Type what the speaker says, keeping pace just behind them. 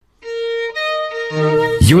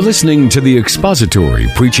You're listening to the expository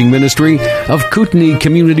preaching ministry of Kootenai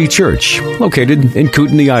Community Church, located in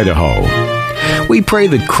Kootenai, Idaho. We pray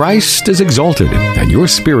that Christ is exalted and your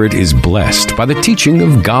spirit is blessed by the teaching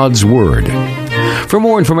of God's Word. For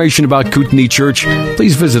more information about Kootenai Church,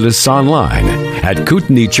 please visit us online at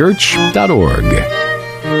kootenaichurch.org.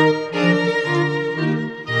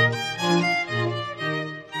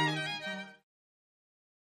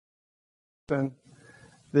 And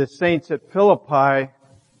the saints at Philippi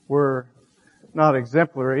were not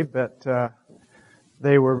exemplary, but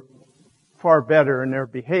they were far better in their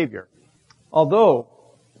behavior. Although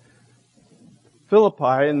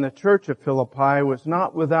Philippi and the church of Philippi was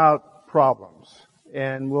not without problems.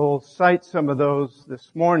 And we'll cite some of those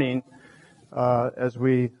this morning as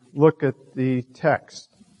we look at the text.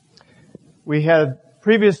 We had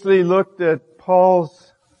previously looked at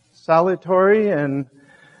Paul's salutatory and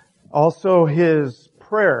also his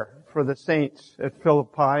prayer for the saints at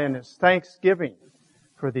Philippi and his thanksgiving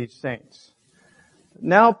for these saints.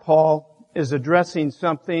 Now Paul is addressing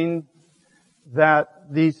something that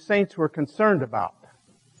these saints were concerned about.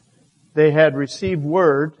 They had received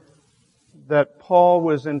word that Paul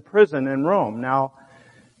was in prison in Rome. Now,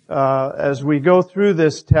 as we go through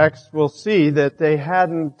this text, we'll see that they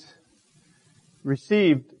hadn't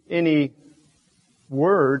received any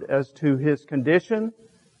word as to his condition,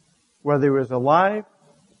 whether he was alive,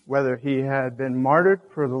 whether he had been martyred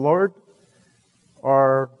for the Lord,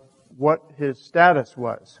 or what his status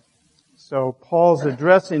was. So Paul's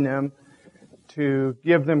addressing them to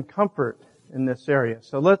give them comfort in this area.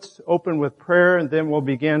 So let's open with prayer, and then we'll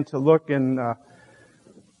begin to look in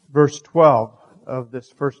verse 12 of this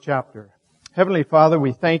first chapter. Heavenly Father,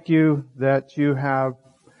 we thank you that you have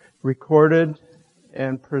recorded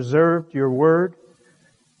and preserved your word,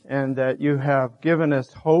 and that you have given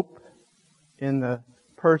us hope in the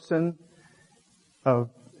person of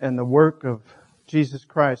and the work of Jesus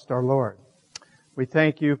Christ our Lord. We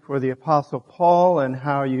thank you for the Apostle Paul and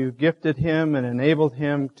how you gifted him and enabled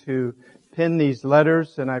him to pen these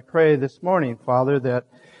letters. And I pray this morning, Father, that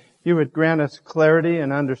you would grant us clarity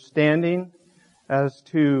and understanding as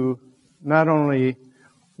to not only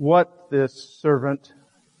what this servant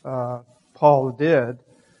Paul did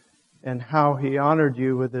and how he honored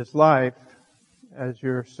you with his life as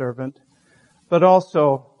your servant, but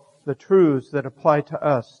also the truths that apply to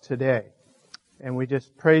us today. And we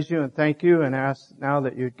just praise you and thank you and ask now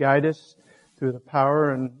that you'd guide us through the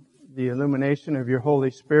power and the illumination of your Holy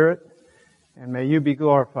Spirit. And may you be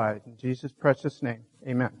glorified. In Jesus' precious name,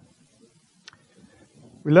 amen.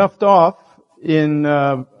 We left off in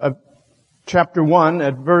chapter 1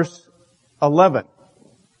 at verse 11.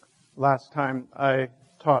 Last time I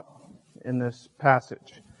taught in this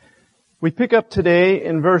passage. We pick up today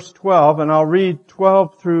in verse 12, and I'll read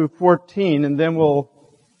 12 through 14, and then we'll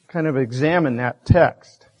kind of examine that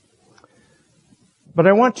text. But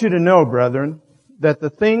I want you to know, brethren, that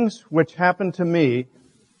the things which happened to me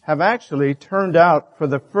have actually turned out for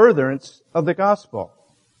the furtherance of the gospel,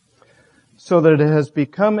 so that it has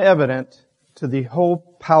become evident to the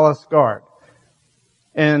whole palace guard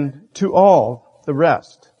and to all the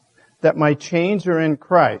rest that my chains are in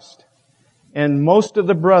Christ. And most of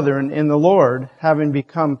the brethren in the Lord, having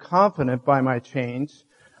become confident by my chains,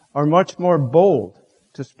 are much more bold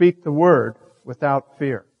to speak the word without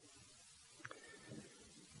fear.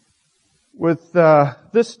 With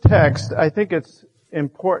this text, I think it's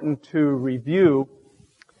important to review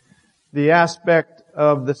the aspect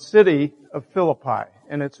of the city of Philippi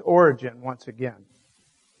and its origin once again.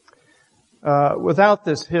 Without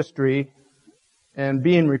this history and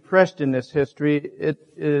being refreshed in this history, it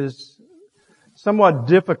is somewhat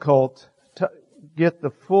difficult to get the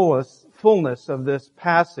fullness of this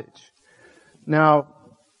passage. Now,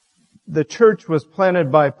 the church was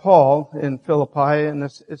planted by Paul in Philippi in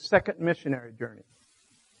his second missionary journey.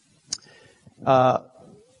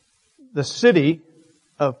 The city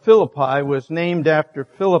of Philippi was named after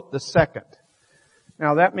Philip II.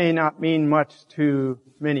 Now, that may not mean much to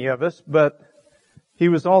many of us, but he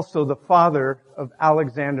was also the father of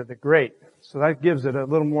Alexander the Great. So that gives it a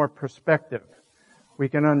little more perspective. We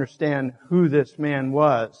can understand who this man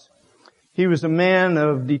was. He was a man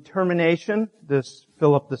of determination, this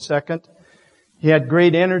Philip II. He had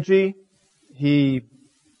great energy. He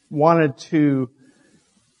wanted to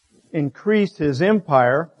increase his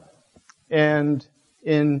empire. And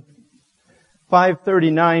in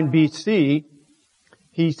 539 BC,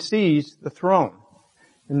 he seized the throne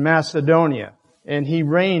in Macedonia. And he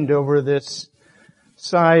reigned over this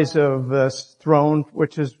size of this throne,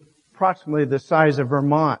 which is approximately the size of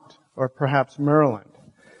Vermont or perhaps Maryland.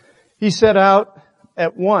 He set out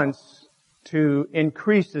at once to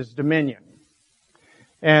increase his dominion.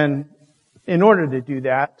 And in order to do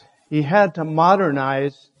that, he had to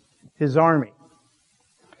modernize his army.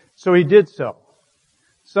 So he did so.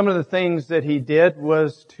 Some of the things that he did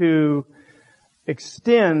was to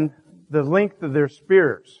extend the length of their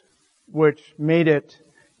spears, which made it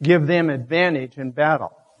give them advantage in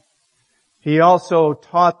battle. He also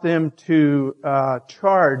taught them to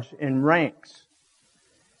charge in ranks.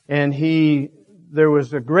 And there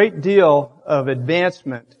was a great deal of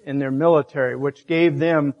advancement in their military, which gave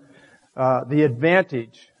them the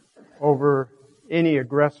advantage over any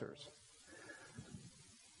aggressors.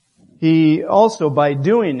 He also, by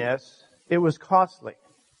doing this, it was costly.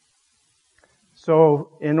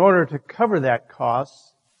 So in order to cover that cost,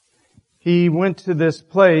 he went to this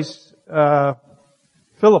place,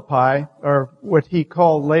 Philippi, or what he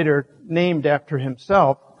called later, named after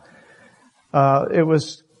himself. It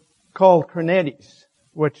was called Crenades,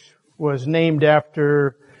 which was named after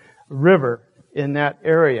a river in that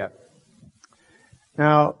area.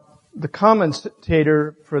 Now, the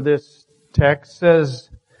commentator for this text says,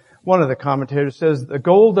 one of the commentators says, the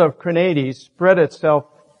gold of Crenades spread itself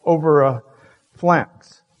over a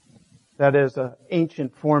phalanx. That is an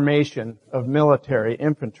ancient formation of military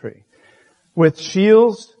infantry, with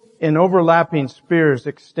shields and overlapping spears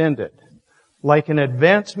extended, like an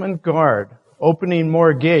advancement guard opening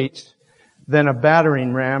more gates than a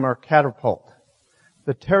battering ram or catapult.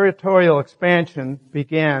 The territorial expansion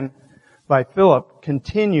began by Philip,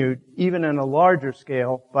 continued even on a larger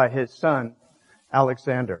scale by his son,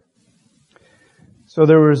 Alexander. So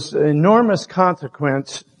there was enormous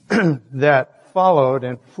consequence that followed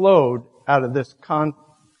and flowed out of this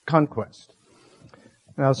conquest.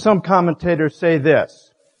 Now, some commentators say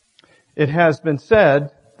this: it has been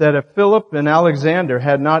said that if Philip and Alexander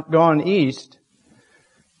had not gone east,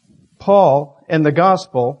 Paul and the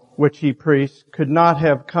gospel which he preached could not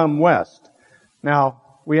have come west. Now,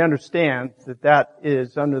 we understand that that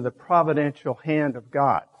is under the providential hand of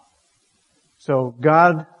God. So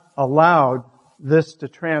God allowed this to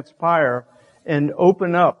transpire and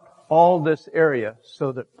open up all this area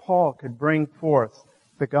so that Paul could bring forth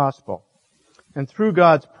the gospel. And through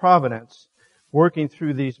God's providence, working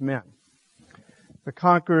through these men, the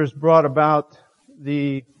conquerors brought about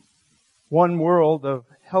the one world of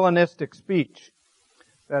Hellenistic speech,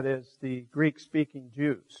 that is, the Greek-speaking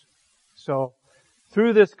Jews. So,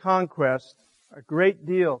 through this conquest, a great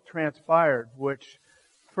deal transpired which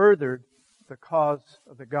furthered the cause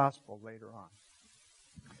of the gospel later on.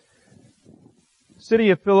 The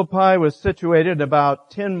city of Philippi was situated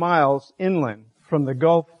about 10 miles inland from the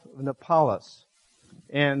Gulf of Nepalis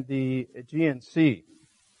and the Aegean Sea.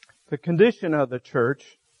 The condition of the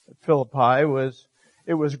church at Philippi was,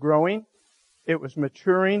 it was growing, it was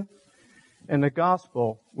maturing, and the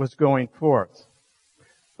gospel was going forth.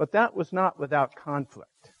 But that was not without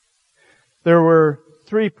conflict. There were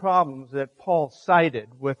three problems that Paul cited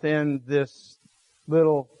within this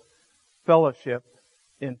little fellowship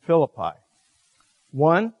in Philippi.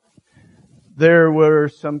 One, there were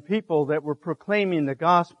some people that were proclaiming the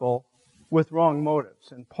gospel with wrong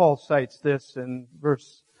motives. And Paul cites this in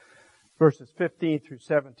verses 15 through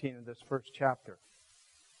 17 of this first chapter.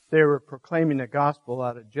 They were proclaiming the gospel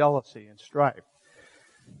out of jealousy and strife.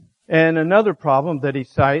 And another problem that he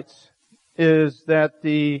cites is that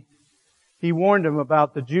he warned them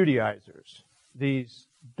about the Judaizers, these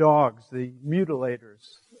dogs, the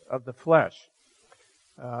mutilators of the flesh.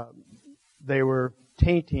 They were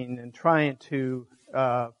tainting and trying to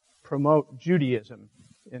promote Judaism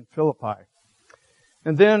in Philippi.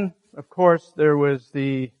 And then, of course, there was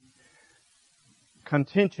the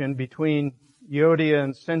contention between Euodia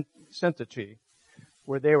and Syntyche,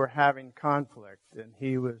 where they were having conflict, and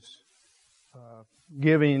he was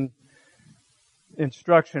giving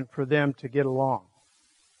instruction for them to get along.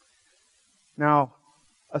 Now,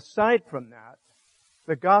 aside from that,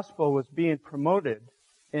 the gospel was being promoted,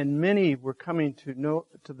 and many were coming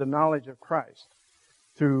to the knowledge of Christ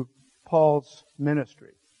through Paul's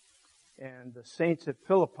ministry. And the saints at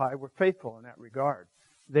Philippi were faithful in that regard.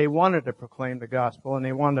 They wanted to proclaim the gospel, and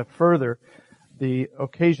they wanted to further the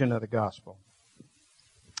occasion of the gospel.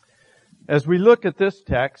 As we look at this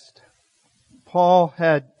text, Paul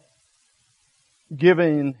had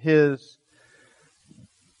given his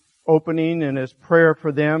opening and his prayer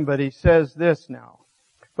for them, but he says this now: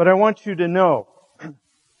 "But I want you to know,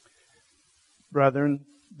 brethren,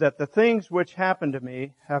 that the things which happened to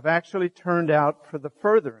me have actually turned out for the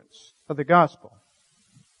furtherance of the gospel."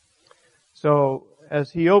 So,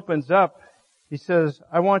 as he opens up, he says,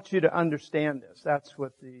 I want you to understand this. That's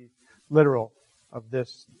what the literal of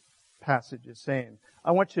this passage is saying.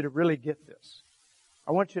 I want you to really get this.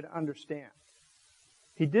 I want you to understand.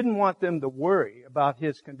 He didn't want them to worry about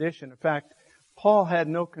his condition. In fact, Paul had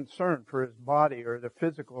no concern for his body or the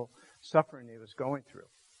physical suffering he was going through.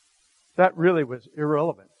 That really was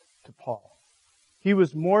irrelevant to Paul. He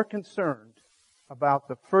was more concerned about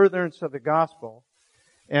the furtherance of the gospel,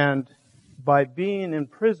 and by being in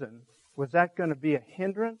prison, was that going to be a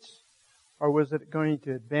hindrance or was it going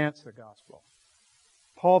to advance the gospel?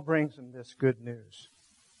 Paul brings him this good news.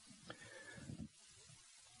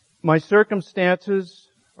 My circumstances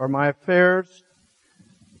or my affairs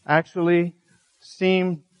actually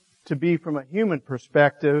seem to be, from a human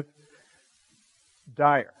perspective,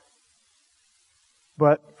 dire.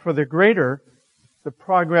 But for the greater, the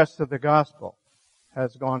progress of the gospel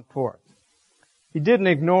has gone forth. He didn't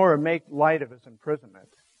ignore or make light of his imprisonment.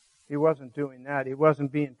 He wasn't doing that. He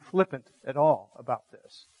wasn't being flippant at all about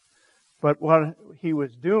this. But what he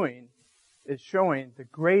was doing is showing the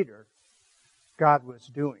greater God was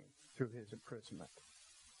doing through his imprisonment.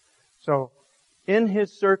 So, in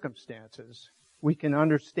his circumstances, we can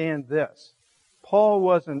understand this. Paul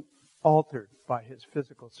wasn't altered by his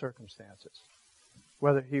physical circumstances.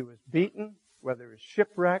 Whether he was beaten, whether he was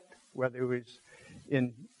shipwrecked, whether he was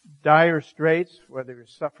in dire straits, whether he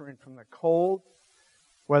was suffering from the cold,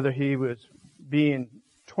 whether he was being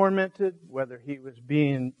tormented, whether he was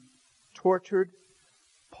being tortured,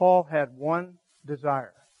 Paul had one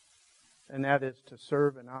desire, and that is to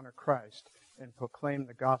serve and honor Christ and proclaim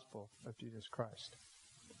the gospel of Jesus Christ.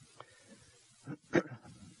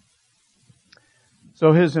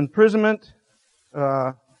 So his imprisonment,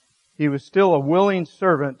 he was still a willing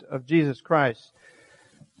servant of Jesus Christ.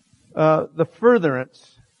 The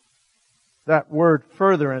furtherance, that word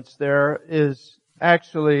furtherance there is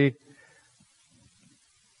actually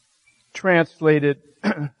translated,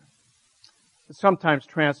 sometimes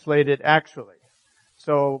translated actually.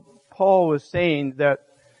 So Paul was saying that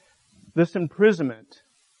this imprisonment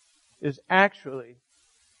is actually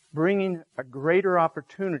bringing a greater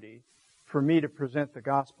opportunity for me to present the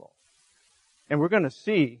gospel. And we're going to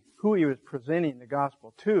see who he was presenting the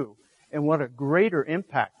gospel to and what a greater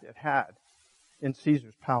impact it had in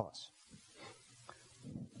Caesar's palace.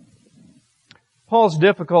 Paul's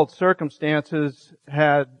difficult circumstances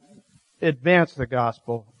had advanced the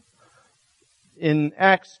gospel. In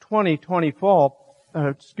Acts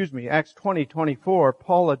 20:24,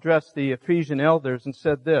 Paul addressed the Ephesian elders and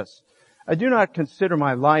said this, I do not consider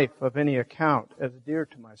my life of any account as dear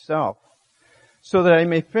to myself, so that I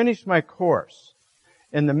may finish my course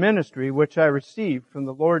in the ministry which I received from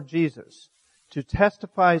the Lord Jesus, to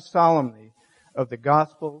testify solemnly of the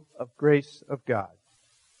gospel of grace of God.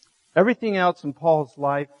 Everything else in Paul's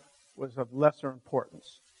life was of lesser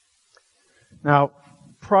importance. Now,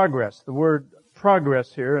 progress, the word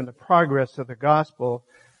progress here and the progress of the gospel,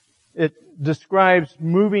 it describes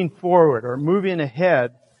moving forward or moving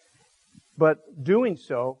ahead, but doing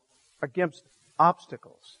so against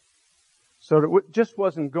obstacles. So it just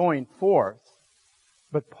wasn't going forth,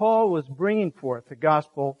 but Paul was bringing forth the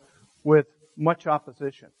gospel with much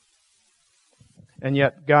opposition. And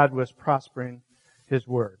yet God was prospering his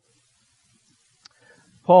word.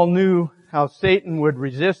 Paul knew how Satan would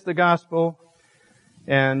resist the gospel,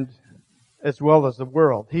 and as well as the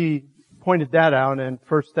world. He pointed that out in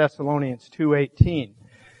 1 Thessalonians 2:18.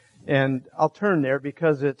 And I'll turn there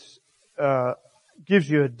because it's gives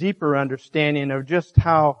you a deeper understanding of just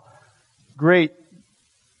how great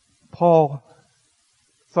Paul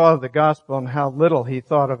thought of the gospel and how little he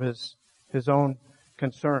thought of his own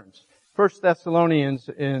concerns. 1 Thessalonians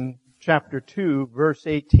in chapter 2, verse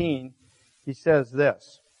 18, he says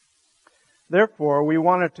this, Therefore we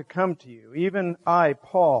wanted to come to you, even I,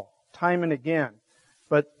 Paul, time and again,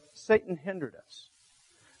 but Satan hindered us.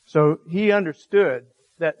 So he understood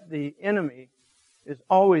that the enemy is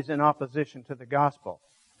always in opposition to the gospel.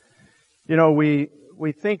 You know, we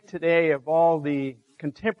think today of all the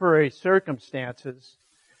contemporary circumstances,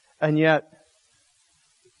 and yet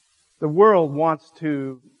the world wants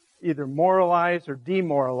to either moralize or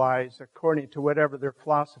demoralize according to whatever their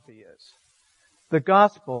philosophy is. The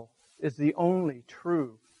gospel is the only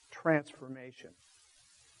true transformation.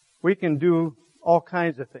 We can do all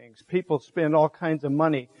kinds of things. People spend all kinds of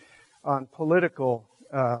money on political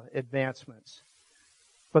advancements.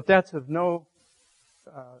 But that's of no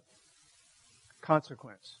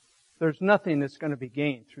consequence. There's nothing that's going to be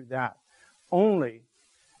gained through that. Only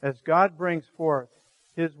as God brings forth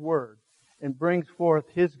His Word and brings forth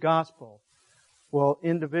His gospel will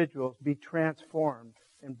individuals be transformed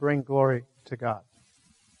and bring glory to God.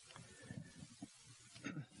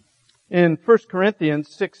 In 1 Corinthians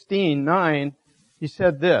 16:9, he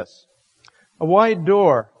said this, A wide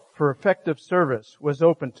door for effective service was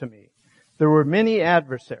open to me. There were many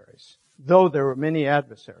adversaries, though there were many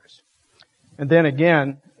adversaries. And then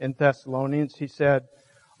again, in Thessalonians, he said,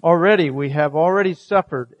 we have already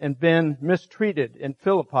suffered and been mistreated in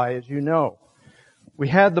Philippi, as you know. We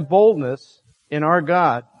had the boldness in our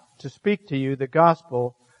God to speak to you the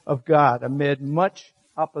gospel of God amid much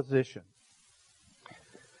opposition.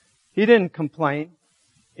 He didn't complain.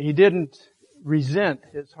 He didn't resent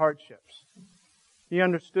his hardships. He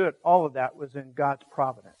understood all of that was in God's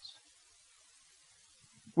providence.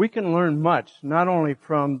 We can learn much, not only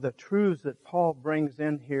from the truths that Paul brings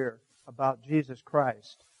in here about Jesus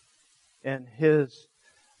Christ and His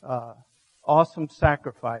awesome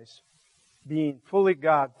sacrifice, being fully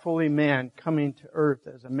God, fully man, coming to earth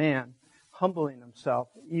as a man, humbling Himself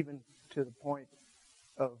even to the point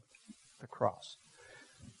of the cross.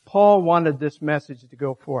 Paul wanted this message to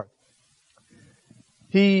go forth.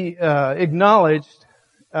 He acknowledged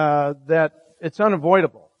that it's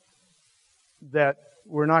unavoidable that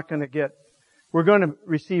we're going to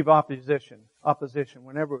receive opposition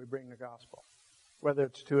whenever we bring the gospel. Whether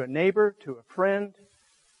it's to a neighbor, to a friend,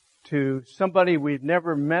 to somebody we've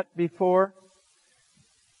never met before,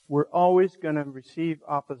 we're always going to receive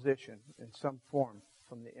opposition in some form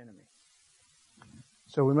from the enemy.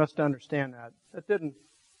 So we must understand that. That didn't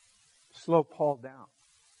slow Paul down,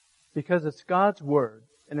 because it's God's Word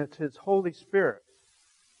and it's His Holy Spirit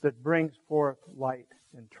that brings forth light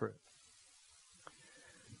and truth.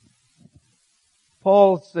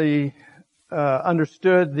 Paul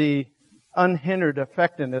understood the unhindered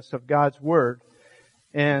effectiveness of God's Word,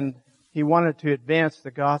 and he wanted to advance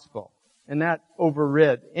the gospel, and that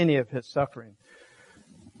overrid any of his suffering.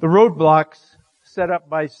 The roadblocks set up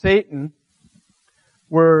by Satan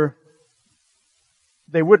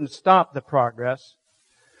they wouldn't stop the progress.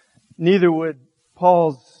 Neither would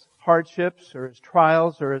Paul's hardships or his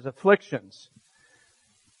trials or his afflictions.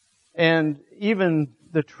 And even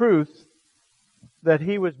the truth that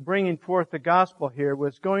he was bringing forth the gospel here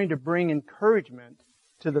was going to bring encouragement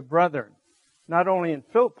to the brethren, not only in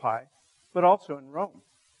Philippi, but also in Rome,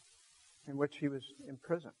 in which he was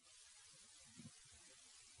imprisoned.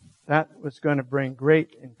 That was going to bring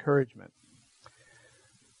great encouragement.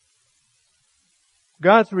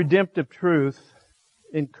 God's redemptive truth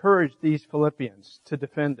encouraged these Philippians to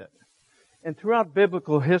defend it. And throughout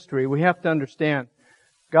biblical history, we have to understand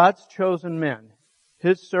God's chosen men,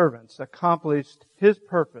 His servants, accomplished His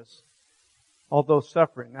purpose, although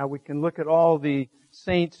suffering. Now we can look at all the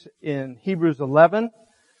saints in Hebrews 11,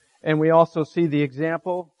 and we also see the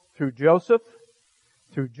example through Joseph,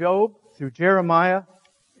 through Job, through Jeremiah,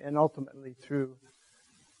 and ultimately through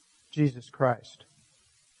Jesus Christ.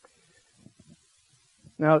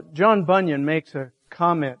 Now, John Bunyan makes a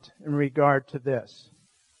comment in regard to this.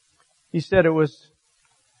 He said, it was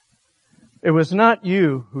not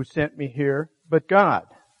you who sent me here, but God.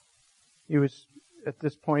 He was at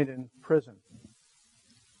this point in prison.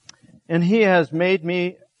 And He has made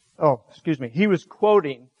me, he was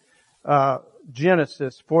quoting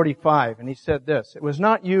Genesis 45, and he said this, it was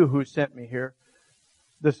not you who sent me here.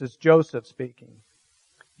 This is Joseph speaking.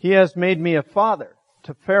 He has made me a father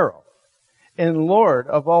to Pharaoh, and Lord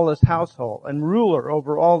of all his household, and ruler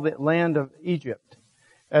over all the land of Egypt.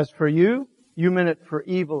 As for you, you meant it for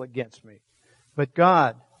evil against me, but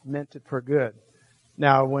God meant it for good.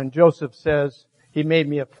 Now, when Joseph says he made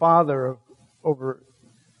me a father over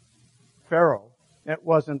Pharaoh, it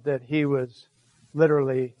wasn't that he was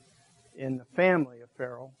literally in the family of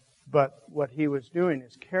Pharaoh, but what he was doing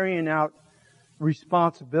is carrying out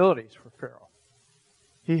responsibilities for Pharaoh.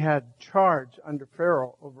 He had charge under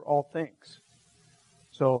Pharaoh over all things.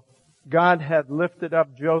 So God had lifted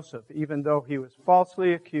up Joseph, even though he was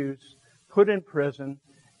falsely accused, put in prison,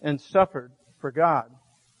 and suffered for God.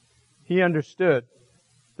 He understood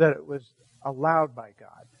that it was allowed by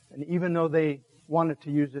God. And even though they wanted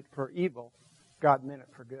to use it for evil, God meant it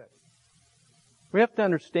for good. We have to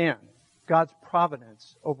understand God's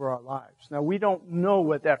providence over our lives. Now, we don't know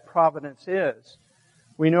what that providence is.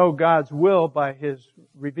 We know God's will by His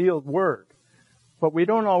revealed Word, but we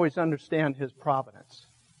don't always understand His providence.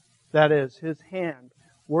 That is, His hand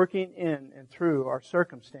working in and through our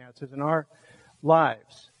circumstances and our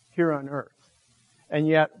lives here on earth. And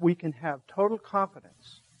yet we can have total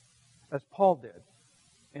confidence, as Paul did,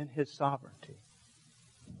 in His sovereignty.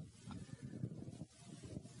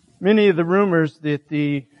 Many of the rumors that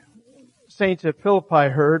the saints at Philippi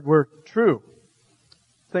heard were true.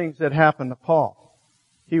 Things that happened to Paul.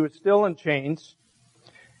 He was still in chains,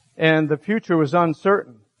 and the future was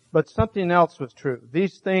uncertain. But something else was true.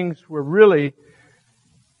 These things were really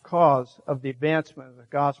cause of the advancement of the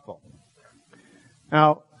gospel.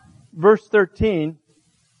 Now, verse 13,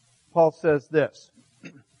 Paul says this.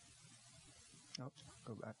 Oops,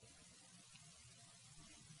 go back.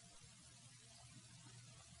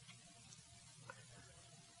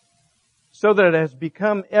 So that it has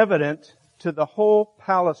become evident to the whole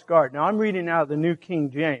palace guard. Now, I'm reading out of the New King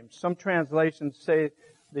James. Some translations say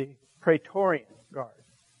the Praetorian Guard.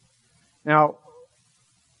 Now,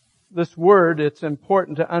 this word, it's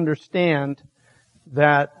important to understand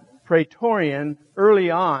that Praetorian early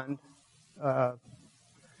on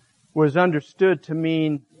was understood to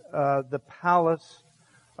mean the palace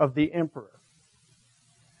of the emperor.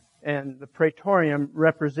 And the Praetorium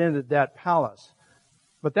represented that palace.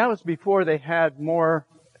 But that was before they had more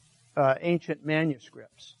ancient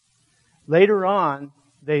manuscripts. Later on,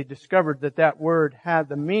 they discovered that that word had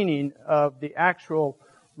the meaning of the actual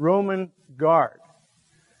Roman guard.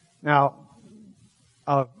 Now,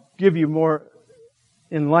 I'll give you more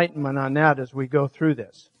enlightenment on that as we go through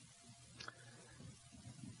this.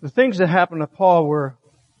 The things that happened to Paul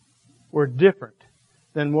were different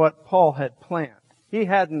than what Paul had planned. He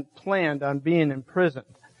hadn't planned on being imprisoned,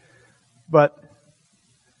 but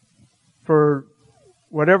for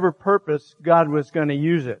whatever purpose, God was going to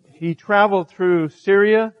use it. He traveled through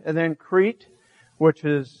Syria and then Crete, which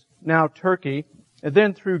is now Turkey, and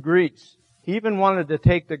then through Greece. He even wanted to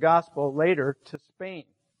take the gospel later to Spain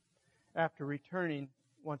after returning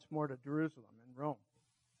once more to Jerusalem and Rome.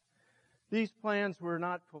 These plans were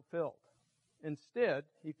not fulfilled. Instead,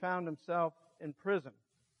 he found himself in prison.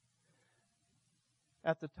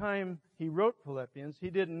 At the time he wrote Philippians, he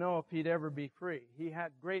didn't know if he'd ever be free. He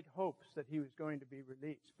had great hopes that he was going to be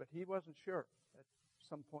released, but he wasn't sure at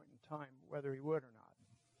some point in time whether he would or not.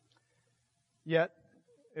 Yet,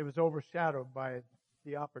 it was overshadowed by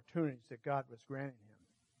the opportunities that God was granting him.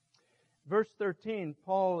 Verse 13,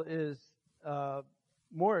 Paul is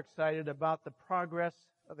more excited about the progress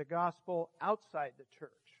of the gospel outside the church.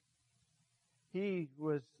 He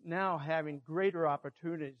was now having greater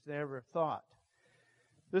opportunities than ever thought.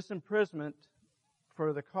 This imprisonment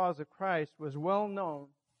for the cause of Christ was well known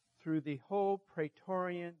through the whole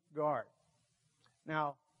Praetorian Guard.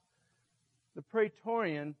 Now, the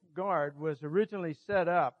Praetorian Guard was originally set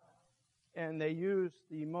up, and they used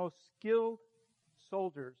the most skilled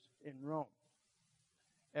soldiers in Rome.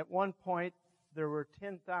 At one point, there were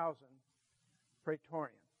 10,000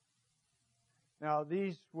 Praetorians. Now,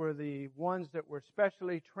 these were the ones that were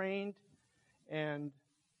specially trained, and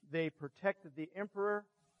they protected the emperor,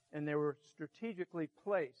 and they were strategically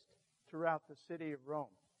placed throughout the city of Rome.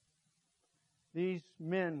 These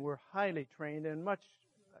men were highly trained, and much,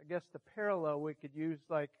 I guess the parallel we could use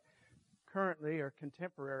like currently or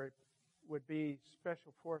contemporary would be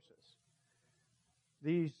special forces.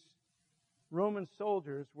 These Roman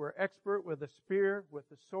soldiers were expert with a spear, with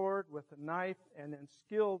a sword, with a knife, and then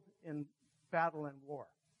skilled in battle and war.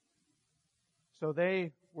 So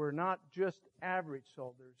they were not just average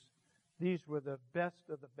soldiers. These were the best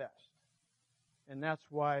of the best. And that's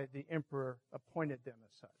why the emperor appointed them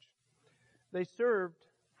as such. They served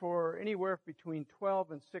for anywhere between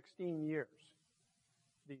 12 and 16 years,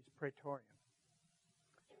 these Praetorians.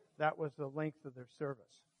 That was the length of their service.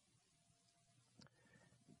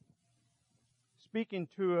 Speaking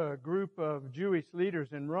to a group of Jewish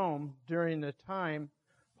leaders in Rome during the time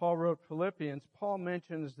Paul wrote Philippians, Paul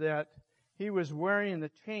mentions that he was wearing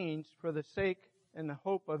the chains for the sake and the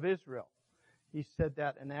hope of Israel. He said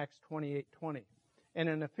that in Acts 28:20. And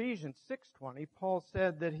in Ephesians 6:20, Paul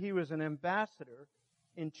said that he was an ambassador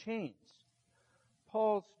in chains.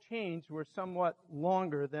 Paul's chains were somewhat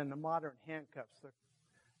longer than the modern handcuffs.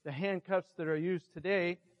 The handcuffs that are used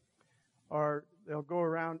today they'll go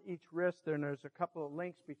around each wrist, and there's a couple of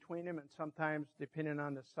links between them, and sometimes, depending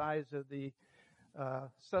on the size of the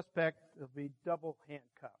suspect, they'll be double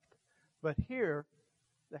handcuffed. But here,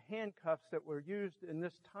 the handcuffs that were used in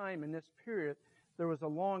this time, in this period, there was a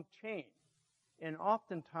long chain. And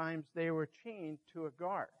oftentimes they were chained to a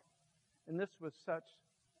guard. And this was such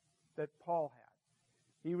that Paul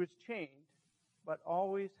had. He was chained, but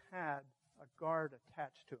always had a guard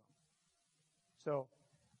attached to him. So,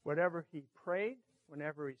 whatever he prayed,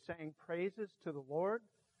 whenever he sang praises to the Lord,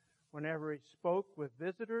 whenever he spoke with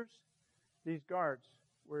visitors, these guards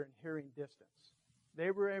were in hearing distance. They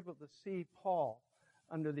were able to see Paul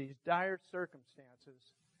under these dire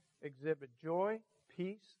circumstances exhibit joy,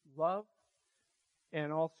 peace, love,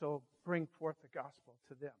 and also bring forth the gospel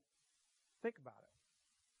to them. Think about it.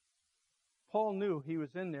 Paul knew he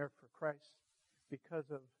was in there for Christ because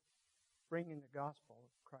of bringing the gospel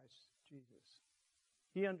of Christ Jesus.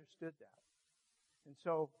 He understood that. And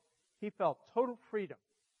so he felt total freedom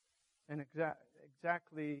and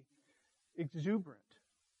exactly exuberant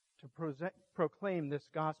to proclaim this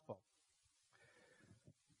gospel.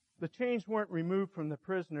 The chains weren't removed from the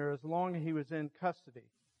prisoner as long as he was in custody,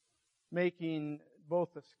 making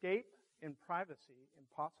both escape and privacy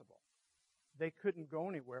impossible. They couldn't go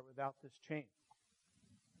anywhere without this chain.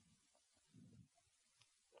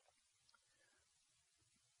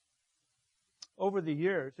 Over the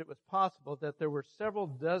years, it was possible that there were several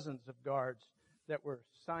dozens of guards that were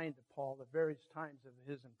assigned to Paul at various times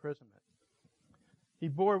of his imprisonment. He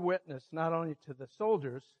bore witness not only to the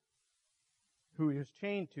soldiers who he was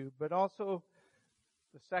chained to, but also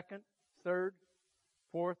the second, third,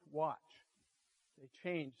 fourth watch.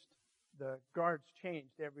 The guards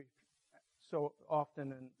changed every so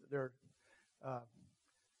often in their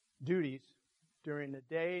duties during the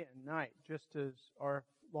day and night, just as our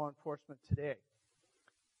law enforcement today.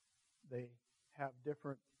 They have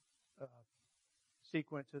different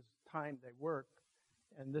sequences of time they work,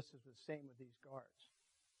 and this is the same with these guards.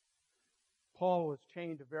 Paul was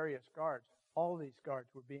chained to various guards. All these guards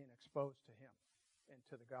were being exposed to him and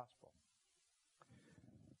to the gospel.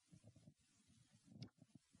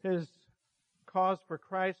 His cause for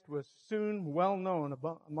Christ was soon well known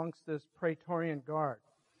amongst this Praetorian guard.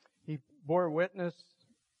 He bore witness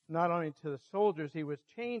not only to the soldiers he was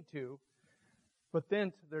chained to, but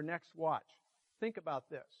then to their next watch. Think about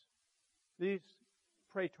this. These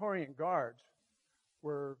Praetorian guards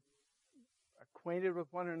were acquainted with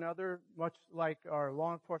one another, much like our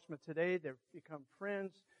law enforcement today. They've become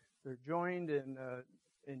friends. They're joined in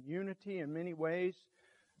unity in many ways,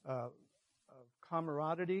 of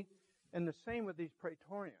camaraderie. And the same with these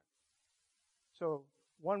Praetorians. So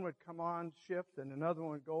one would come on shift and another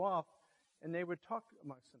one would go off, and they would talk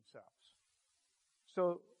amongst themselves.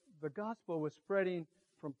 So the gospel was spreading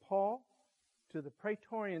from Paul to the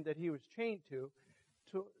Praetorian that he was chained to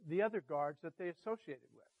the other guards that they associated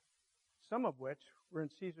with, some of which were in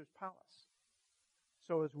Caesar's palace.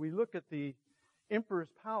 So as we look at the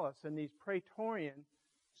emperor's palace and these Praetorian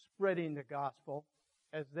spreading the gospel,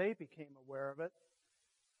 as they became aware of it,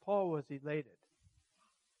 Paul was elated.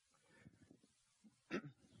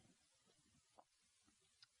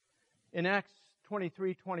 In Acts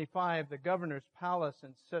 23:25, the governor's palace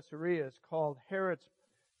in Caesarea is called Herod's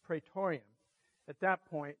Praetorium. At that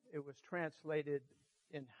point, it was translated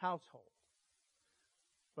in household.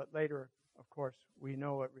 But later, of course, we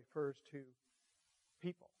know it refers to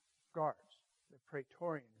people, guards, the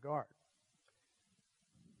Praetorian guard.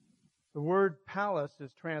 The word palace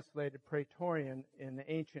is translated Praetorian in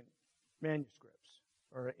the ancient manuscripts,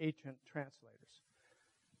 or ancient translators.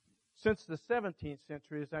 Since the 17th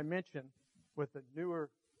century, as I mentioned, with the newer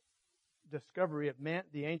discovery of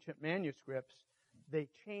the ancient manuscripts, they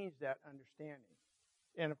changed that understanding.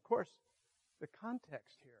 And of course, the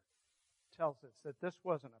context here tells us that this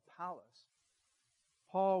wasn't a palace.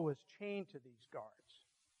 Paul was chained to these guards.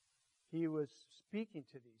 He was speaking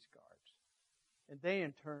to these guards. And they,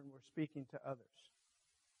 in turn, were speaking to others.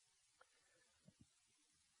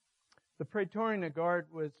 The Praetorian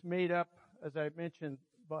Guard was made up, as I mentioned,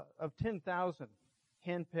 of 10,000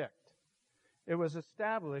 handpicked. It was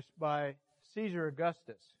established by Caesar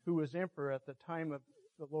Augustus, who was emperor at the time of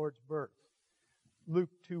the Lord's birth.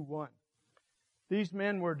 Luke 2:1. These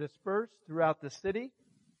men were dispersed throughout the city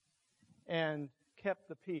and kept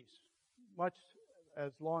the peace, much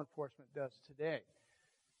as law enforcement does today.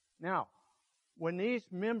 Now, when these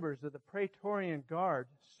members of the Praetorian Guard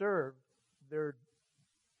served their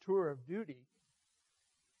tour of duty,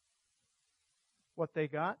 what they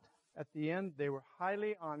got at the end, they were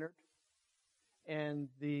highly honored, and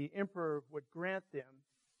the emperor would grant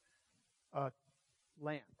them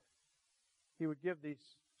land. He would give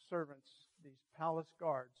these servants, these palace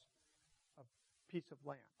guards, a piece of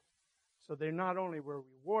land. So they not only were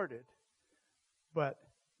rewarded, but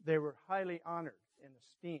they were highly honored and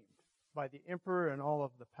esteemed by the emperor and all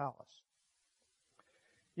of the palace.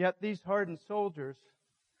 Yet these hardened soldiers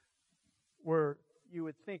were, you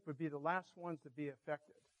would think, would be the last ones to be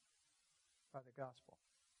affected by the gospel.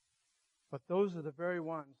 But those are the very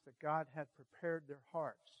ones that God had prepared their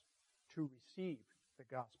hearts to receive the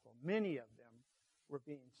gospel. Many of them were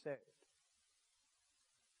being saved.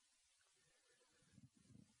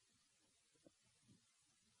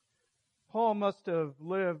 Paul must have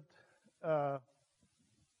lived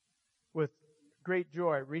with great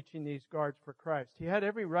joy reaching these guards for Christ. He had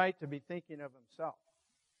every right to be thinking of himself.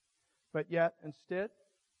 But yet, instead,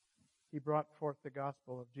 he brought forth the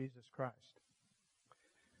gospel of Jesus Christ.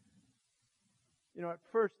 You know, at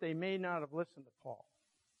first they may not have listened to Paul.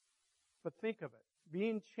 But think of it.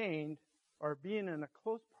 Being chained or being in a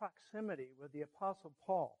close proximity with the Apostle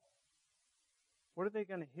Paul, what are they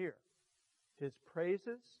going to hear? His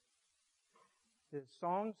praises, His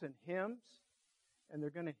songs and hymns, and they're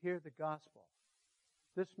going to hear the gospel.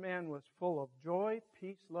 This man was full of joy,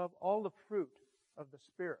 peace, love, all the fruit of the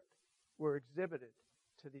Spirit were exhibited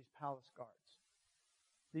to these palace guards.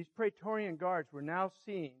 These Praetorian guards were now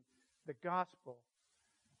seeing the gospel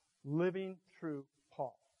living through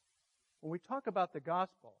Paul. When we talk about the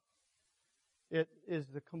gospel, it is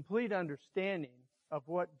the complete understanding of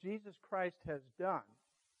what Jesus Christ has done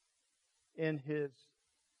in His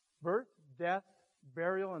birth, death,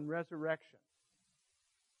 burial, and resurrection.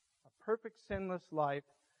 A perfect sinless life,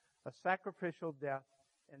 a sacrificial death,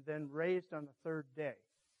 and then raised on the third day.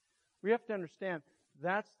 We have to understand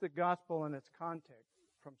that's the gospel in its context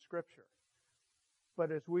from Scripture.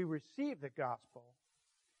 But as we receive the gospel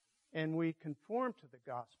and we conform to the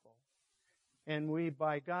gospel and we,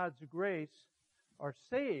 by God's grace, are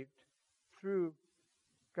saved through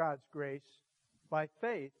God's grace by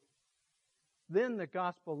faith, then the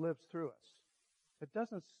gospel lives through us. It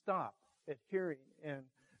doesn't stop at hearing and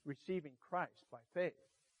receiving Christ by faith.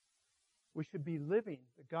 We should be living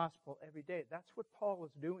the gospel every day. That's what Paul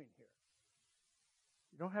was doing here.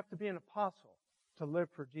 You don't have to be an apostle to live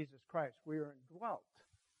for Jesus Christ. We are indwelt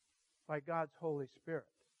by God's Holy Spirit.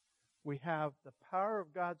 We have the power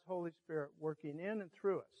of God's Holy Spirit working in and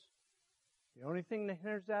through us. The only thing that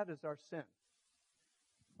hinders that is our sin.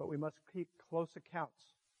 But we must keep close accounts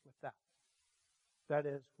with that. That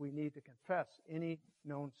is, we need to confess any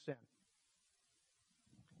known sin.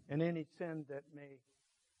 And any sin that may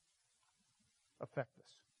affect us.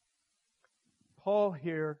 Paul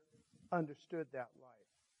here understood that life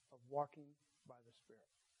of walking by the Spirit.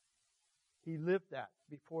 He lived that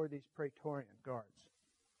before these Praetorian guards.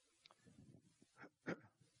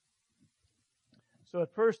 So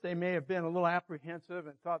at first they may have been a little apprehensive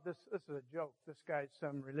and thought this is a joke. This guy's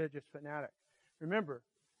some religious fanatic. Remember,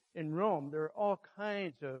 in Rome there are all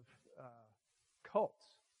kinds of cults,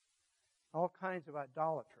 all kinds of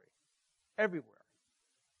idolatry, everywhere.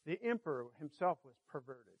 The emperor himself was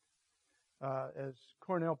perverted. As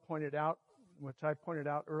Cornell pointed out, which I pointed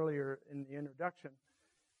out earlier in the introduction,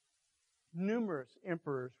 numerous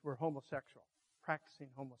emperors were homosexual, practicing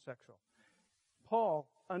homosexual. Paul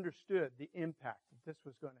understood the impact that this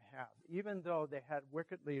was going to have. Even though they had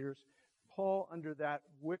wicked leaders, Paul, under that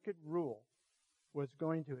wicked rule, was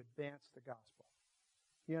going to advance the gospel.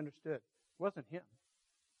 He understood. It wasn't him.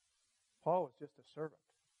 Paul was just a servant,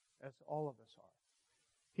 as all of us are.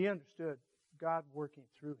 He understood God working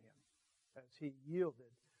through him as he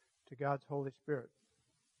yielded to God's Holy Spirit.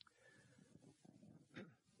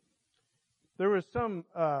 There were some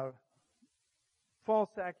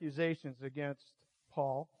false accusations against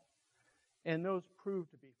Paul, and those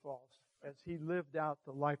proved to be false as he lived out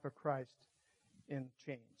the life of Christ in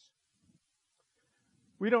chains.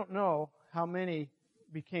 We don't know how many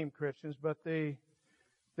became Christians, but they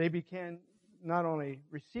began not only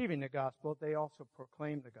receiving the gospel, they also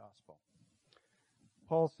proclaimed the gospel.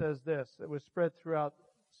 Paul says this, it was spread throughout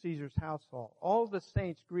Caesar's household. All the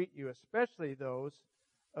saints greet you, especially those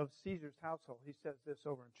of Caesar's household. He says this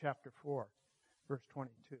over in chapter 4, verse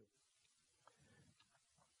 22.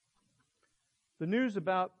 The news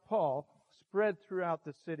about Paul spread throughout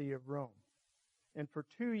the city of Rome. And for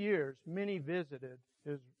 2 years, many visited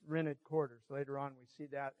his rented quarters. Later on, we see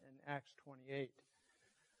that in Acts 28.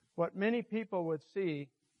 What many people would see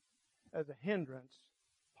as a hindrance,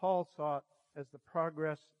 Paul saw it as the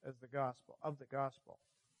progress of the gospel.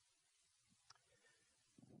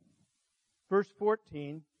 Verse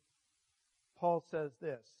 14, Paul says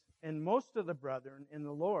this, and most of the brethren in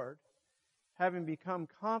the Lord, having become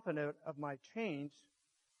confident of my change,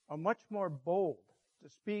 are much more bold to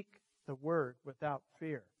speak the word without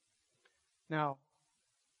fear. Now,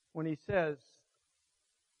 when he says,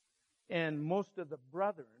 and most of the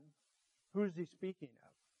brethren, who's he speaking of?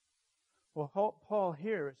 Well, Paul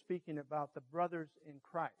here is speaking about the brothers in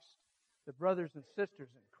Christ, the brothers and sisters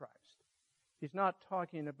in Christ. He's not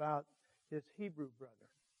talking about his Hebrew brother.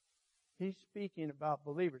 He's speaking about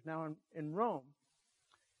believers. Now, in Rome,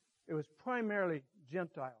 it was primarily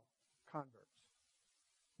Gentile converts.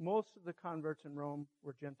 Most of the converts in Rome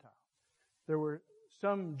were Gentile. There were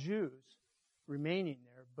some Jews remaining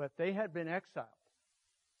there, but they had been exiled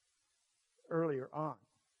earlier on.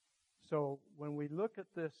 So when we look at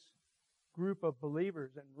this group of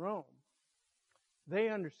believers in Rome, they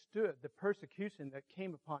understood the persecution that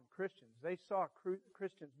came upon Christians. They saw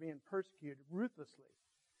Christians being persecuted ruthlessly.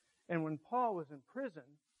 And when Paul was in prison,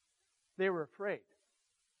 they were afraid.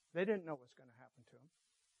 They didn't know what was going to happen to him.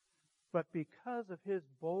 But because of his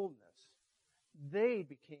boldness, they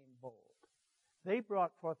became bold. They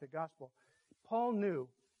brought forth the gospel. Paul knew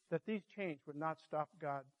that these chains would not stop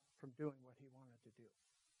God from doing what he wanted to do.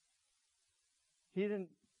 He didn't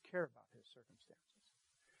care about his circumstances.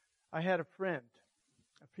 I had a friend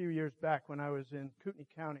a few years back when I was in Kootenai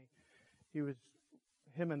County.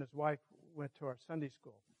 Him and his wife went to our Sunday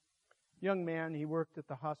school. Young man, he worked at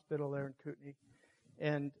the hospital there in Kootenai,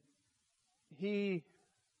 and he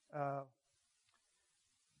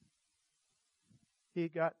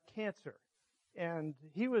got cancer. And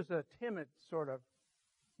he was a timid sort of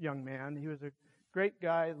young man. He was a great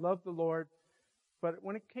guy, loved the Lord, but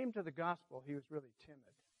when it came to the gospel, he was really timid.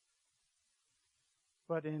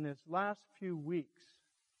 But in his last few weeks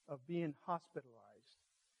of being hospitalized,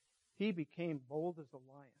 he became bold as a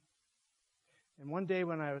lion. And one day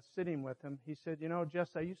when I was sitting with him, he said,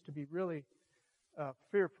 Jess, I used to be really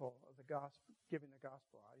fearful of the gospel, giving the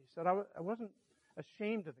gospel out. He said, I wasn't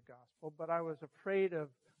ashamed of the gospel, but I was afraid of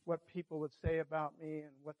what people would say about me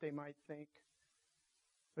and what they might think.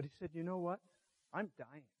 But he said, you know what? I'm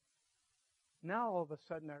dying. Now all of a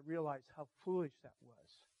sudden I realize how foolish that was.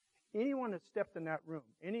 Anyone that stepped in that room,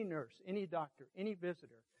 any nurse, any doctor, any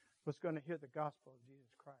visitor, was going to hear the gospel of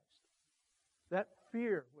Jesus Christ. That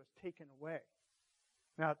fear was taken away.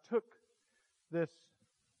 Now it took this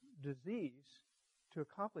disease to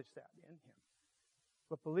accomplish that in him.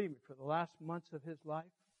 But believe me, for the last months of his life,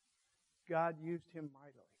 God used him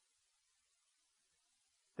mightily.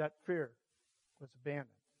 That fear was abandoned.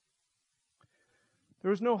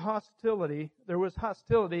 There was no hostility. There was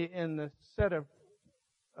hostility in the set of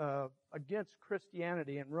against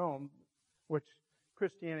Christianity in Rome, which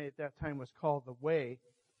Christianity at that time was called the Way.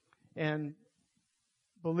 And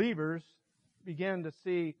believers began to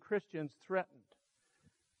see Christians threatened.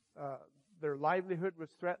 Their livelihood was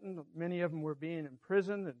threatened. Many of them were being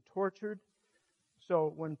imprisoned and tortured.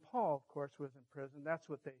 So when Paul, of course, was in prison, that's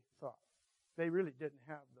what they thought. They really didn't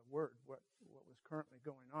have the word, what was currently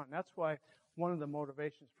going on. That's why one of the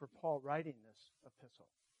motivations for Paul writing this epistle.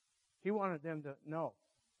 He wanted them to know,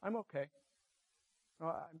 I'm okay.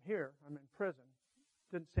 I'm here. I'm in prison.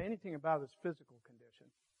 Didn't say anything about his physical condition.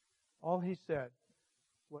 All he said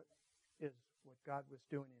what God was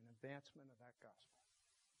doing in advancement of that gospel.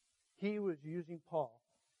 He was using Paul,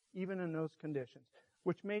 even in those conditions,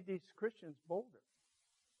 which made these Christians bolder.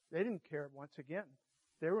 They didn't care once again.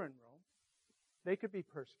 They were in Rome. They could be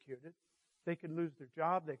persecuted. They could lose their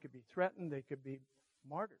job. They could be threatened. They could be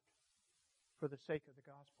martyred for the sake of the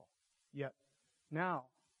gospel. Yet now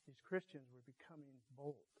these Christians were becoming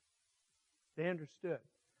bold. They understood.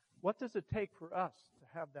 What does it take for us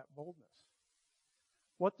to have that boldness?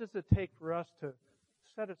 What does it take for us to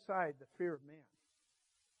set aside the fear of man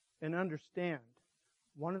and understand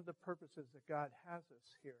one of the purposes that God has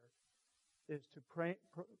us here is to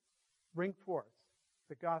bring forth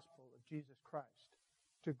the gospel of Jesus Christ,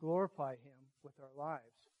 to glorify him with our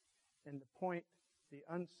lives, and to point the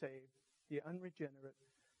unsaved, the unregenerate,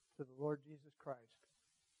 to the Lord Jesus Christ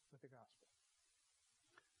with the gospel.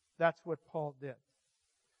 That's what Paul did.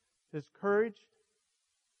 His courage,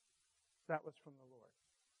 that was from the Lord.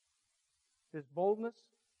 His boldness,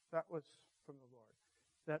 that was from the Lord.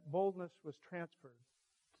 That boldness was transferred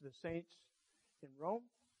to the saints in Rome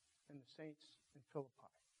and the saints in Philippi.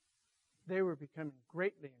 They were becoming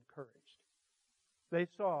greatly encouraged. They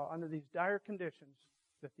saw under these dire conditions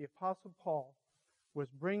that the Apostle Paul was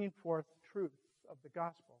bringing forth truth of the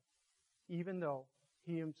gospel, even though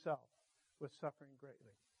he himself was suffering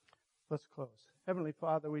greatly. Let's close. Heavenly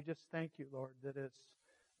Father, we just thank you, Lord, that it's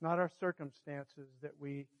not our circumstances that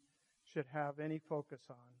we should have any focus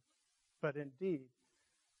on, but indeed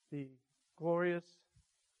the glorious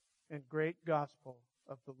and great gospel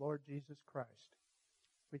of the Lord Jesus Christ.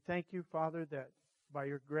 We thank you, Father, that by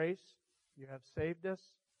your grace you have saved us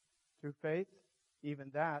through faith. Even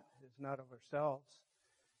that is not of ourselves.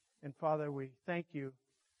 And Father, we thank you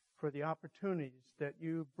for the opportunities that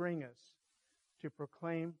you bring us to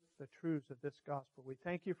proclaim the truths of this gospel. We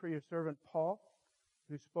thank you for your servant Paul,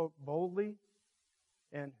 who spoke boldly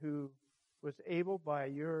and who was able by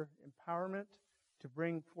your empowerment to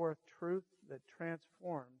bring forth truth that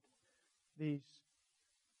transformed these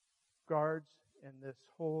guards and this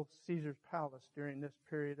whole Caesar's palace during this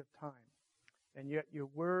period of time. And yet your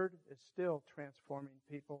word is still transforming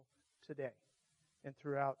people today and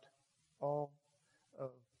throughout all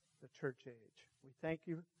of the church age. We thank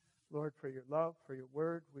you, Lord, for your love, for your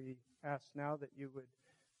word. We ask now that you would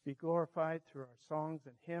be glorified through our songs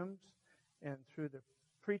and hymns and through the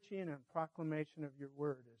preaching and proclamation of your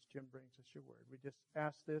word as Jim brings us your word. We just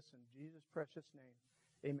ask this in Jesus' precious name.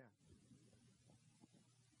 Amen.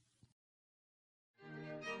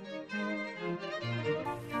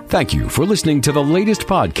 Thank you for listening to the latest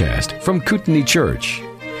podcast from Kootenai Church.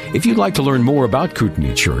 If you'd like to learn more about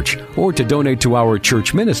Kootenai Church or to donate to our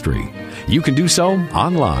church ministry, you can do so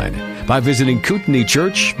online by visiting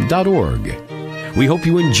kootenaichurch.org. We hope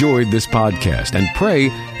you enjoyed this podcast and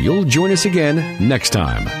pray you'll join us again next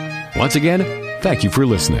time. Once again, thank you for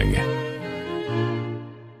listening.